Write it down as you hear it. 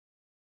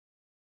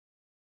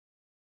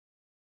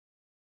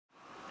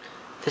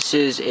This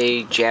is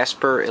a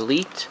Jasper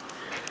Elite.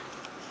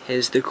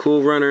 Has the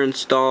cool runner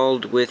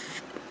installed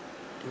with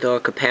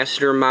the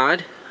capacitor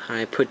mod.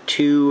 I put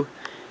two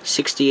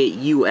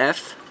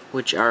 68UF,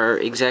 which are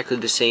exactly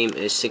the same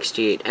as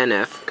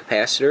 68NF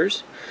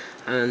capacitors,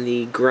 on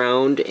the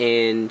ground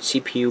and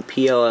CPU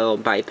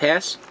PLL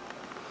bypass.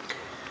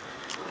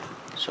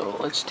 So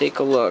let's take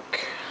a look.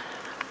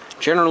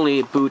 Generally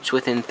it boots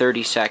within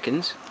 30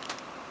 seconds.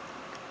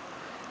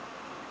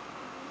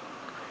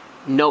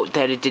 Note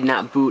that it did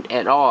not boot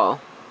at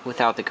all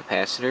without the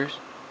capacitors.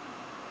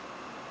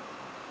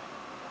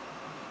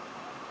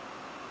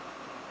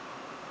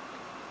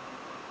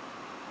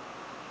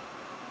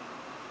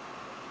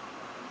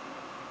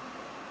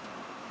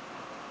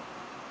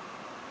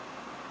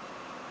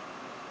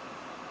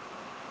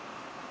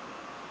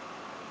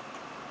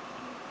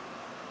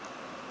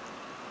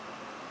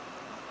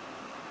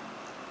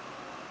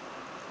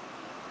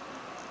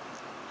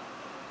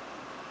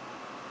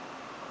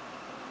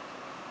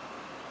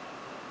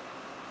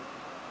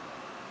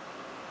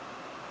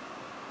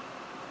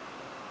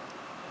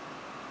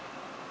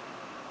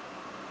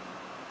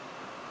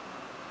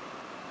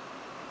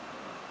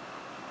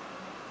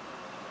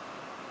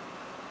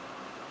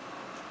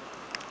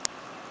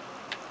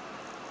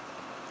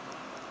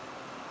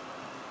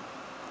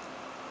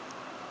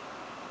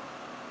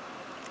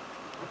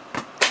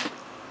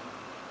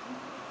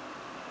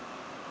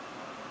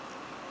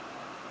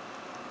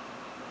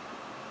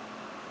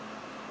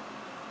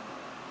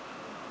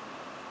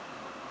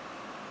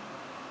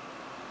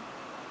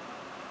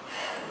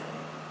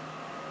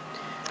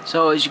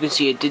 So as you can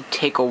see, it did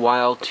take a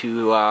while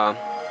to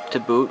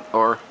boot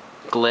or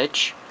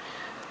glitch.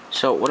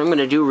 So what I'm going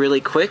to do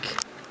really quick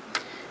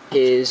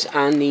is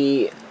on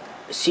the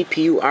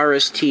CPU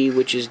RST,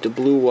 which is the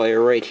blue wire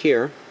right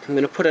here, I'm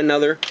going to put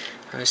another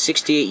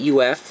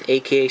 68UF,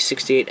 aka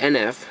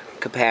 68NF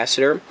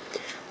capacitor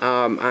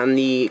on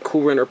the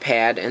cool runner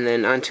pad and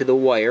then onto the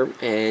wire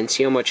and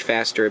see how much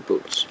faster it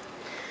boots.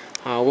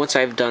 Once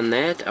I've done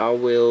that, I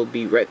will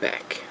be right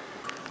back.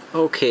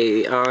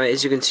 Okay,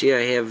 as you can see,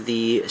 I have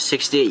the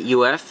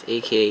 68UF,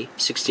 aka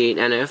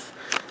 68NF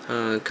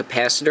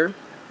capacitor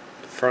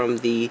from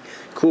the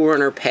cool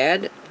runner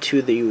pad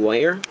to the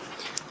wire.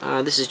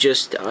 This is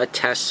just a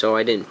test, so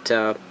I didn't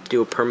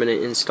do a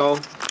permanent install.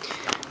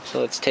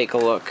 So let's take a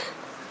look.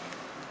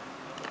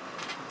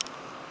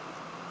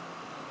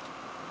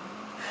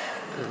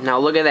 Now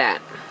look at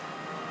that.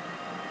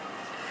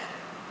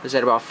 It was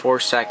at about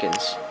 4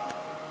 seconds.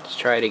 Let's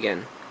try it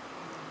again.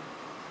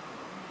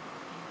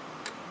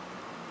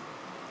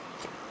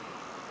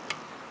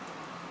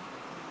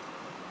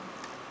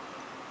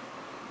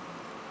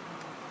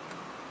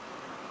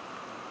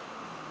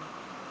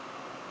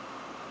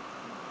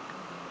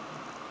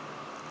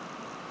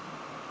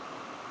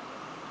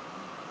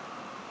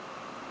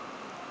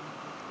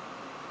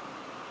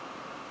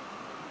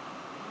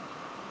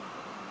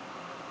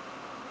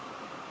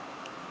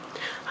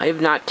 I have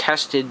not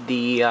tested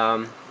the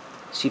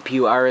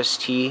CPU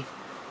RST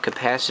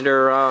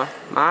capacitor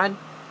mod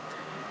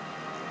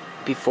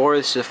before.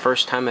 This is the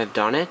first time I've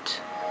done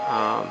it.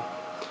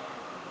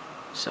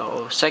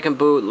 So second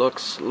boot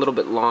looks a little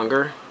bit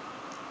longer.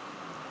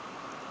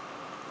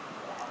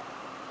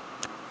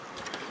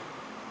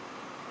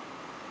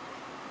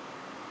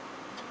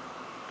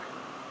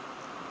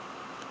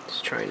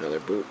 Let's try another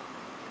boot.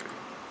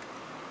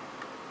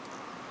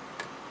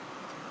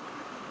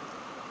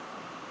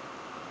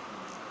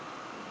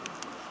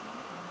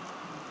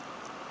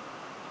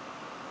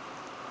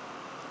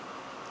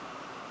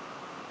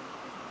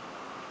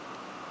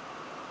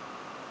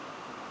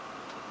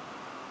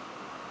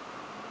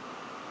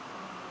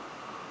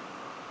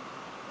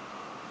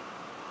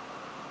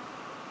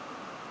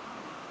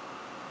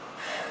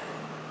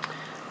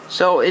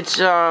 So it's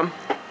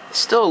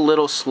still a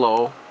little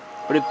slow,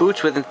 but it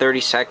boots within 30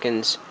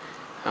 seconds.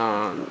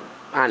 On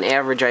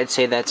average, I'd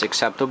say that's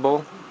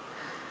acceptable.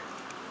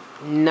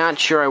 Not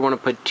sure I want to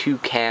put two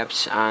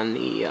caps on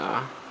the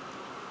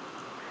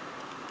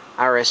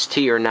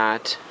RST or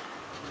not,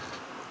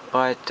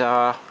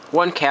 but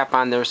one cap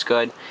on there is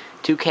good.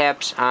 Two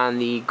caps on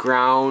the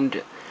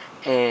ground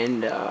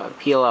and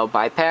PLL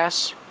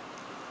bypass,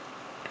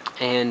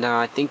 and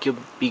I think you'll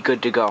be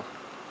good to go.